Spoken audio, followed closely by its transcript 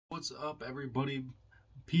What's up, everybody?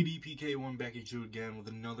 PDPK1 back at you again with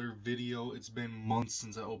another video. It's been months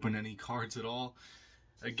since I opened any cards at all.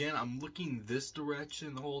 Again, I'm looking this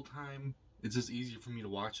direction the whole time. It's just easier for me to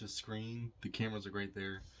watch the screen. The cameras are right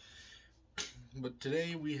there. But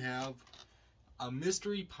today we have a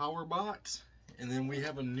mystery power box, and then we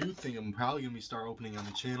have a new thing I'm probably going to start opening on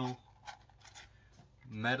the channel.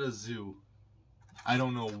 MetaZoo. I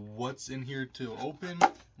don't know what's in here to open.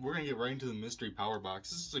 We're going to get right into the mystery power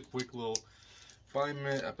box. This is a quick little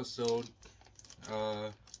 5-minute episode.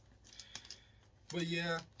 But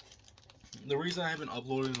yeah, the reason I haven't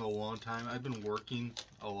uploaded in a long time, I've been working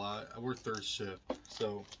a lot. I work third shift,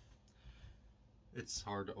 so it's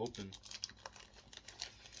hard to open.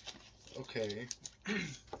 Okay,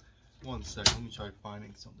 one second, let me try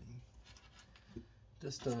finding something.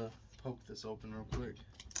 Just poke this open real quick.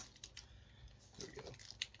 There we go.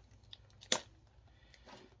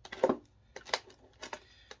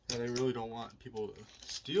 Yeah, they really don't want people to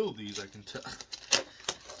steal these, I can tell.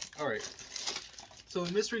 Alright, so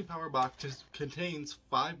the mystery power box contains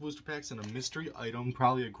 5 booster packs and a mystery item,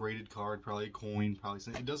 probably a graded card, probably a coin, probably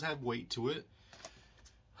something. It does have weight to it.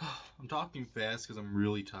 I'm talking fast because I'm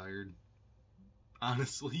really tired.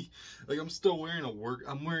 Honestly, like I'm still wearing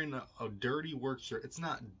I'm wearing a dirty work shirt. It's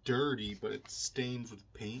not dirty, but it's stained with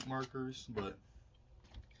paint markers. But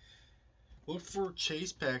look for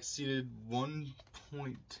chase packs seated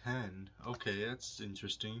 1.10. Okay, that's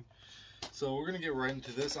interesting. So we're gonna get right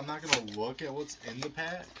into this. I'm not gonna look at what's in the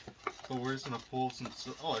pack, but we're just gonna pull some.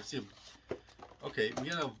 Oh, I see. Okay, we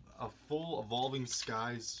got a full Evolving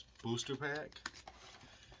Skies booster pack.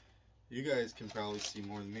 You guys can probably see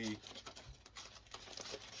more than me.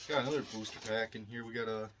 Got another booster pack in here. We got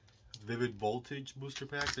a Vivid Voltage booster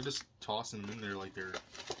pack. They're just tossing them in there like they're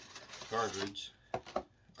garbage.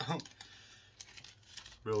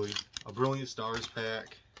 Really, a Brilliant Stars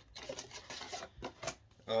pack.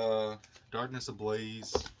 Darkness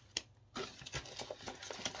Ablaze.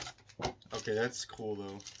 Okay, that's cool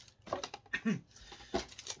though.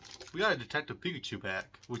 We got a Detective Pikachu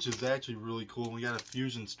pack, which is actually really cool. We got a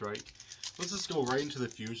Fusion Strike. Let's just go right into the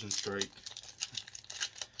Fusion Strike.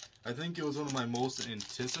 I think it was one of my most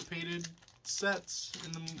anticipated sets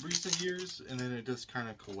in the recent years, and then it just kind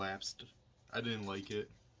of collapsed. I didn't like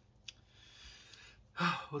it.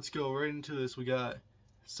 Let's go right into this. We got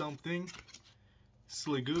something.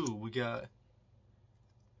 Sliggoo. We got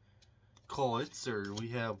Clawitzer. We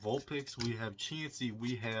have Vulpix. We have Chansey.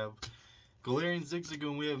 We have Galarian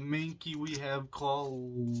Zigzagoon. We have Mankey. We have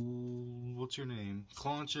what's your name?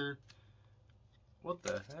 Clauncher. What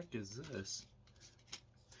the heck is this?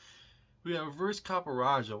 We have Reverse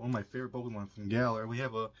Caporaja, one of my favorite Pokemon from Galar. We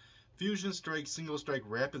have a Fusion Strike, Single Strike,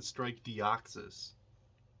 Rapid Strike, Deoxys.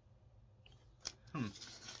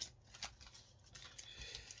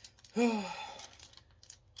 But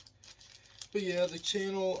yeah, the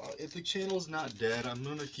channel, if the channel's not dead, I'm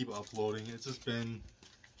gonna keep uploading. It's just been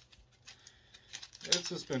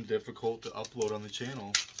difficult to upload on the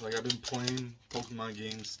channel. Like, I've been playing Pokemon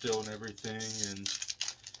games still and everything, and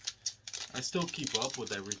I still keep up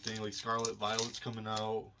with everything. Like, Scarlet Violet's coming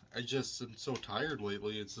out. I'm so tired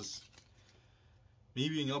lately. It's just, me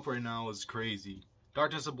being up right now is crazy.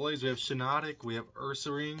 Darkness Ablaze, we have Shiinotic, we have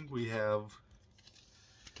Ursaring, we have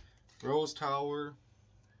Rose Tower,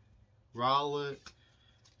 Rowlet,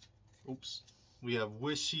 oops, we have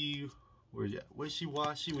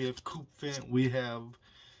Wishy-Washy, we have Koopfant, we have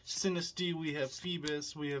Sinistea, we have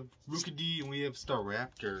Phoebus, we have Rookidee, and we have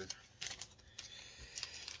Staraptor.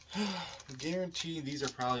 Guarantee these are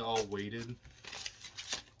probably all weighted.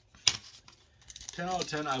 10 out of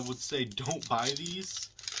 10, I would say don't buy these.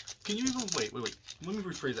 Can you even, wait, let me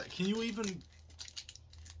rephrase that. Can you even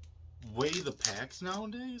weigh the packs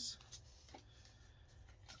nowadays?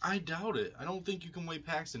 I doubt it. I don't think you can weigh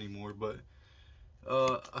packs anymore, but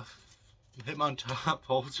Hitmontop,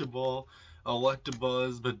 Ultra Ball,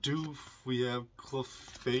 Electabuzz, Bidoof, we have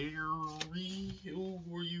Clefairy. Oh,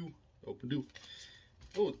 who are you? Oh, Bidoof.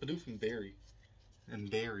 Oh, it's Bidoof and Berry.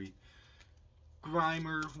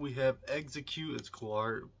 Grimer, we have Execute, it's cool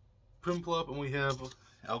art. Primplup, and we have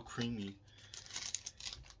Alcremie.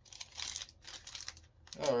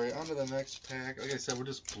 Alright, on to the next pack. Like I said, we're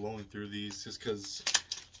just blowing through these just because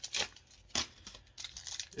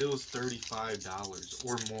it was $35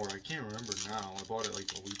 or more. I can't remember now. I bought it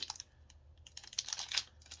like a week.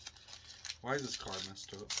 Why is this card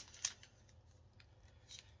messed up?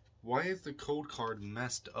 Why is the code card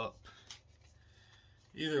messed up?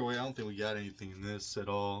 Either way, I don't think we got anything in this at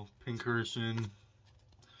all. Pincursion.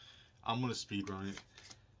 I'm gonna speedrun it.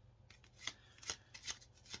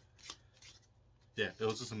 Yeah, it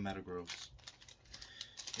was just a Metagross.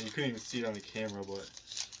 And you couldn't even see it on the camera, but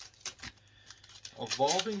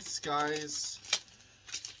Evolving Skies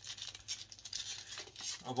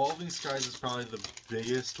is probably the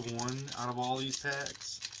biggest one out of all these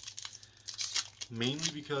packs. Mainly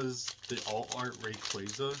because the alt art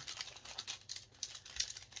Rayquaza.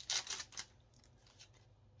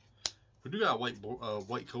 We do got a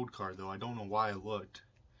white code card though. I don't know why I looked.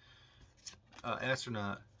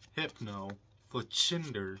 Astronaut, Hypno,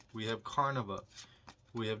 Flachinder. We have Carnivore.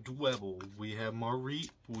 We have Dwebble. We have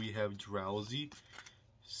Mareep. We have Drowsy,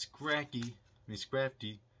 Scrafty,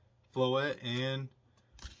 Floette, and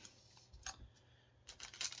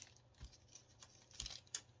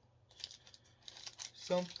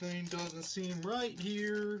something doesn't seem right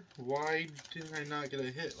here. Why did I not get a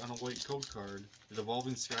hit on a white code card? Did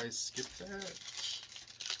Evolving Skies skip that?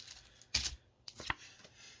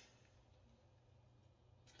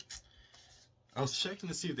 I was checking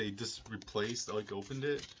to see if they just replaced, like, opened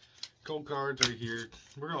it. Code cards right here.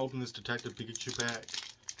 We're gonna open this Detective Pikachu pack.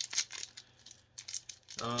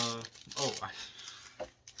 Oh, I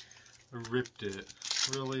ripped it.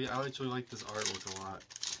 Really? I actually like this artwork a lot.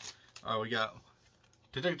 Alright, we got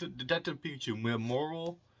Detective Pikachu. We have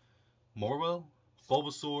Morwell,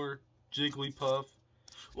 Bulbasaur, Jigglypuff.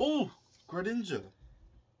 Oh, Greninja.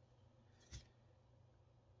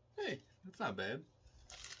 Hey, that's not bad.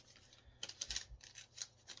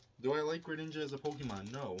 Do I like Greninja as a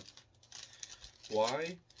Pokemon? No.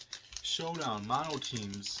 Why? Showdown, mono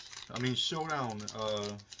teams. I mean, Showdown,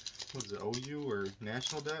 what is it, OU or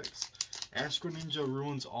National Dex? Ash Greninja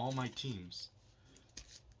ruins all my teams.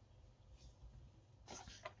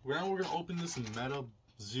 Now we're going to open this in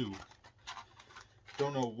MetaZoo.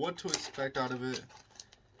 Don't know what to expect out of it.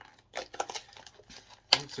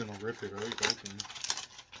 I'm just going to rip it right open.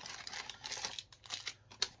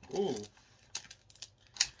 Oh.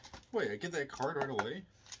 Wait, I get that card right away?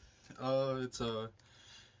 It's a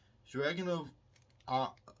Dragon of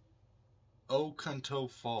Okanto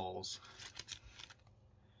Falls.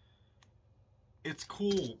 It's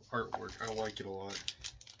cool artwork. I like it a lot.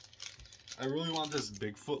 I really want this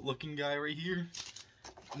Bigfoot looking guy right here.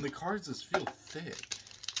 And the cards just feel thick.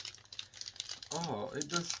 Oh,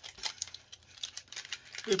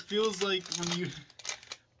 it feels like when you...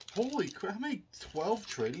 Holy crap, how many 12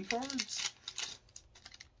 trading cards?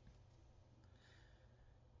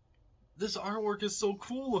 This artwork is so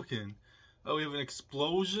cool looking. Oh, we have an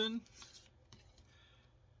Explosion,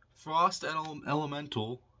 Frost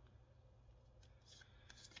Elemental.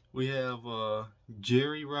 We have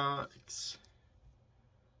Jerry Rocks.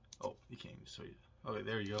 Oh, you can't even show you. Okay,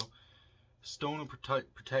 there you go. Stone of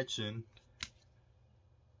Protection.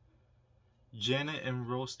 Janet and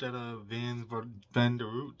Rosetta Van der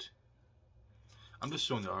Root. I'm just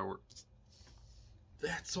showing the artwork.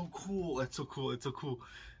 That's so cool. That's so cool. It's so cool.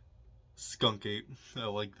 Skunk Ape. I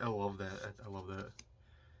love that. I love that.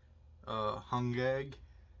 Hungag.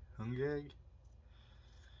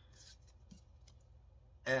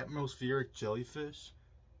 Atmospheric Jellyfish.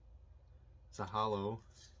 It's a hollow.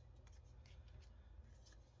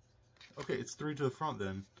 Okay, it's 3 to the front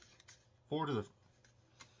then. 4 to the...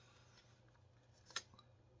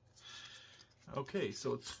 Okay,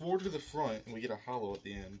 so it's 4 to the front and we get a hollow at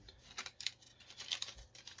the end.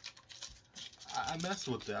 I mess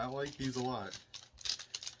with that. I like these a lot.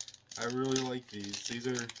 I really like these. These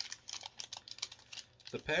are...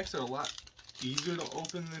 The packs are a lot easier to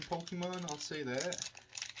open than Pokemon, I'll say that.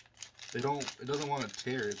 It doesn't want to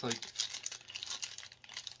tear. It's like...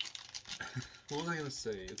 What was I gonna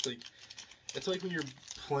say? It's like when you're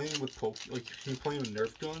playing with you're playing with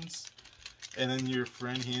Nerf guns, and then your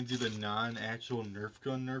friend hands you the non-actual Nerf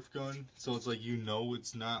gun. So it's like, you know,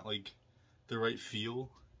 it's not like the right feel.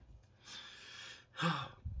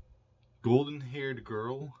 Golden-haired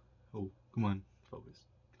girl. Oh, come on, focus.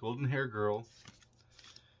 Golden-haired girl.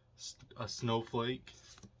 A snowflake.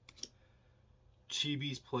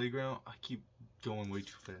 Chibi's Playground. I keep going way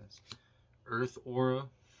too fast. Earth Aura.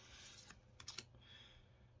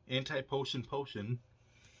 Anti-Potion.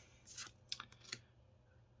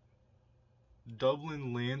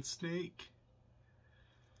 Dublin Land Snake.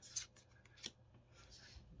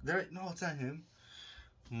 No, it's not him.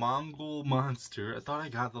 Mongol Monster. I thought I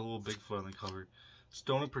got the little Bigfoot on the cover.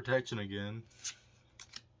 Stone of Protection again.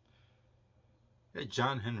 Yeah,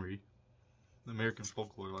 John Henry, the American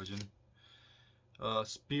folklore legend.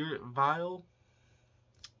 Spirit Vial.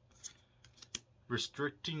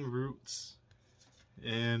 Restricting Roots.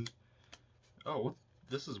 And, oh,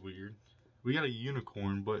 this is weird. We got a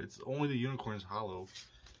unicorn, but it's only the unicorn's hollow.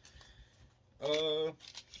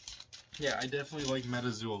 Yeah, I definitely like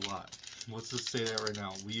MetaZoo a lot. let's just say that right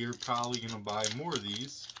now. We are probably going to buy more of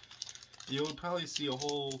these. You'll probably see a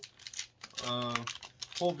whole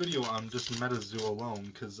video on just MetaZoo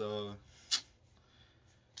alone, because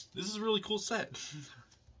this is a really cool set.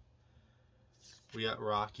 We got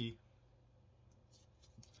Rocky,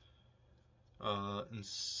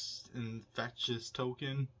 Infectious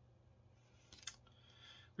Token,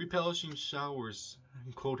 Repelishing Showers,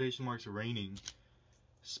 in quotation marks, raining,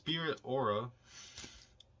 Spirit Aura,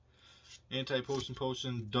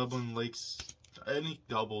 Anti-Potion, Dublin Lakes, any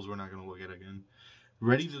doubles we're not going to look at again,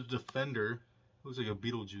 Ready the Defender, looks like a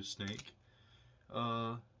Beetlejuice snake,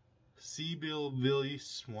 Seabill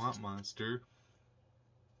Swamp Monster,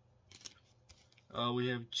 we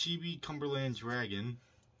have Chibi Cumberland Dragon,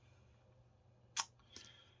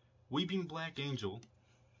 Weeping Black Angel,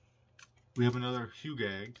 we have another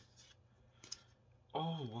Hugag.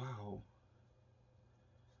 Oh wow,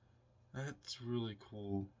 that's really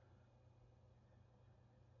cool.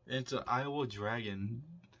 And it's an Iowa Dragon.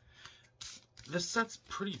 This set's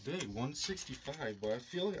pretty big, 165, but I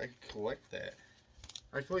feel like I could collect that.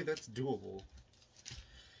 I feel like that's doable.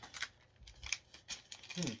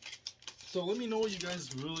 So let me know what you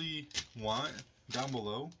guys really want down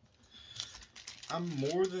below. I'm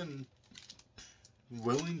more than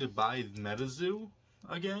willing to buy MetaZoo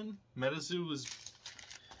again. MetaZoo is,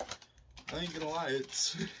 I ain't gonna lie,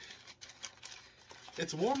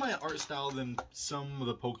 it's more my art style than some of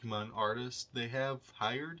the Pokemon artists they have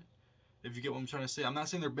hired. If you get what I'm trying to say. I'm not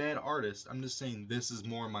saying they're bad artists. I'm just saying this is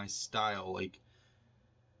more my style. Like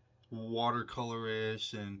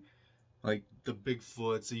watercolorish and like the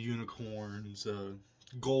Bigfoots, the unicorns,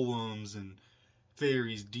 golems and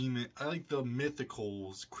fairies, demon. I like the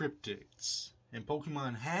mythicals, cryptids. And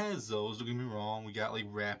Pokemon has those, don't get me wrong. We got like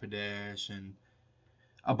Rapidash and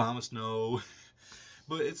Abomasnow.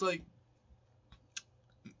 But it's like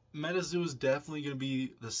MetaZoo is definitely going to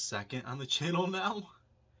be the second on the channel now.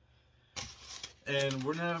 And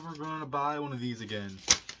we're never going to buy one of these again.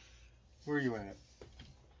 Where are you at?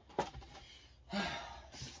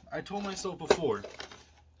 I told myself before.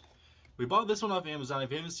 We bought this one off Amazon.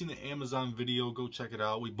 If you haven't seen the Amazon video, go check it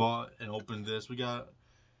out. We bought and opened this. We got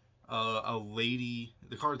a lady.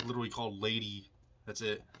 The card's literally called Lady. That's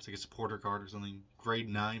it. It's like a supporter card or something. Grade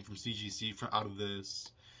 9 from CGC out of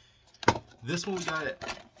this. This one we got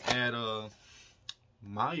at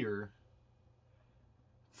Meyer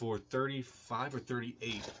for 35 or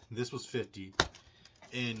 38. This was 50.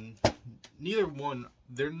 And neither one,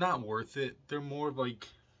 they're not worth it. They're more of like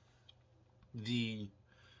the,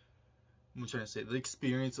 I'm trying to say, the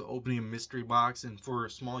experience of opening a mystery box. And for a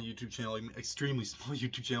small YouTube channel, like extremely small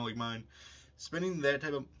YouTube channel like mine, spending that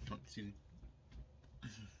type of,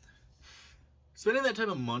 spending that type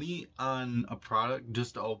of money on a product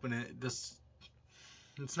just to open it, it's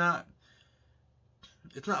not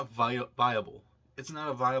viable. It's not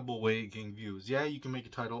a viable way of getting views. Yeah, you can make a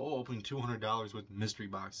title, oh, opening $200 with mystery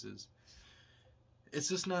boxes. It's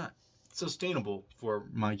just not sustainable for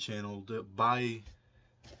my channel to buy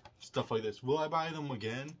stuff like this. Will I buy them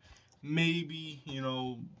again? Maybe, you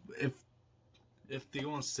know, if they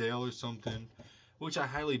go on sale or something, which I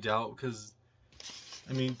highly doubt, because,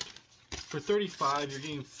 I mean, for 35, you're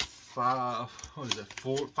getting five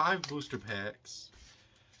booster packs.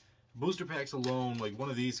 Booster packs alone, like one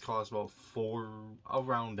of these costs about I'll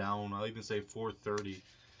round down, I'll even say $4.30.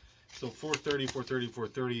 So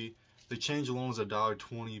 $4.30. The change alone is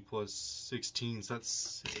 $1.20 plus 16, so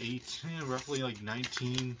that's 18, roughly like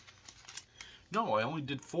 19. No, I only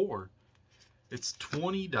did 4. It's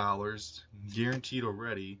 $20 guaranteed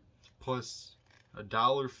already, plus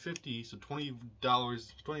 $1.50, so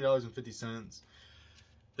 $20.50.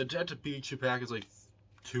 The Detective Pikachu pack is like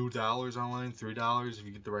 $2 online, $3 if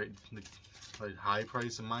you get the right like high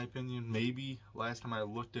price, in my opinion. Maybe last time I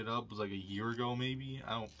looked it up was like a year ago. Maybe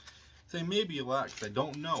I don't say maybe a lot because I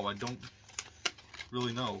don't know. I don't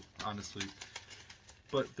really know, honestly.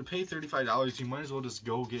 But to pay $35, you might as well just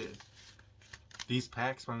go get these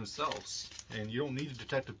packs by themselves, and you don't need a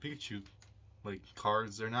Detective Pikachu like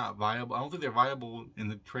cards. They're not viable. I don't think they're viable in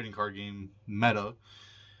the trading card game meta.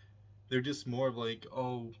 They're just more of like,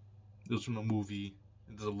 oh, it was from a movie.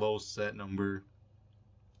 It's a low set number.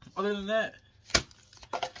 Other than that,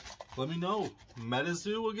 let me know.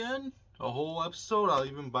 MetaZoo again? A whole episode? I'll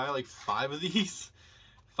even buy like 5 of these.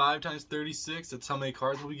 5 times 36. That's how many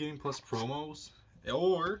cards we'll be getting plus promos.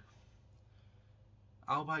 Or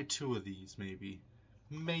I'll buy 2 of these maybe.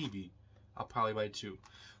 Maybe. I'll probably buy 2.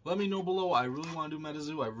 Let me know below. I really want to do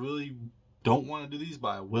MetaZoo. I really don't want to do these, but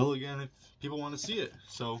I will again if people want to see it.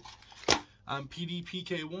 So, I'm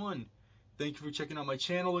PDPK1. Thank you for checking out my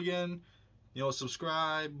channel again. You know,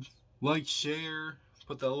 subscribe, like, share,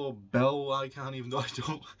 put that little bell icon, even though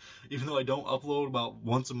I don't upload about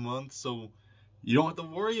once a month, so you don't have to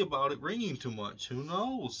worry about it ringing too much. Who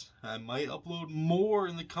knows? I might upload more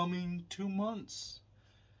in the coming 2 months.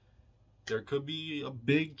 There could be a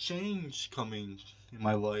big change coming in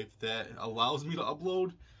my life that allows me to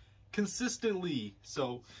upload consistently.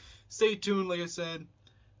 So stay tuned. Like I said,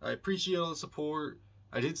 I appreciate all the support.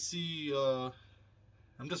 I did see,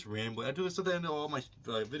 I'm just rambling. I do this at the end of all my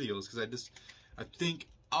videos because I think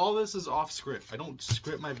all this is off script. I don't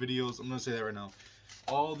script my videos. I'm going to say that right now.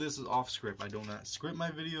 All this is off script. I do not script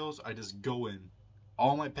my videos. I just go in.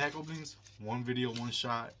 All my pack openings, one video, one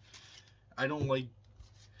shot. I don't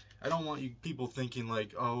want you people thinking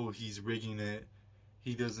like, oh, he's rigging it.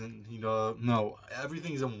 He doesn't, no.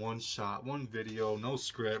 Everything's in one shot, one video, no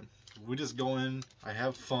script. We just go in. I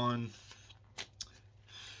have fun.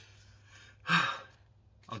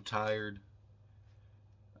 I'm tired.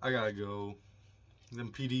 I gotta go. Then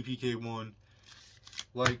PDPK1.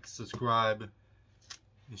 Like, subscribe,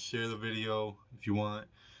 and share the video if you want.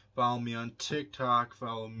 Follow me on TikTok.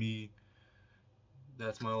 Follow me.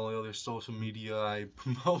 That's my only other social media I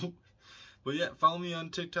promote. But yeah, follow me on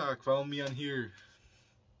TikTok. Follow me on here.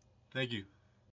 Thank you.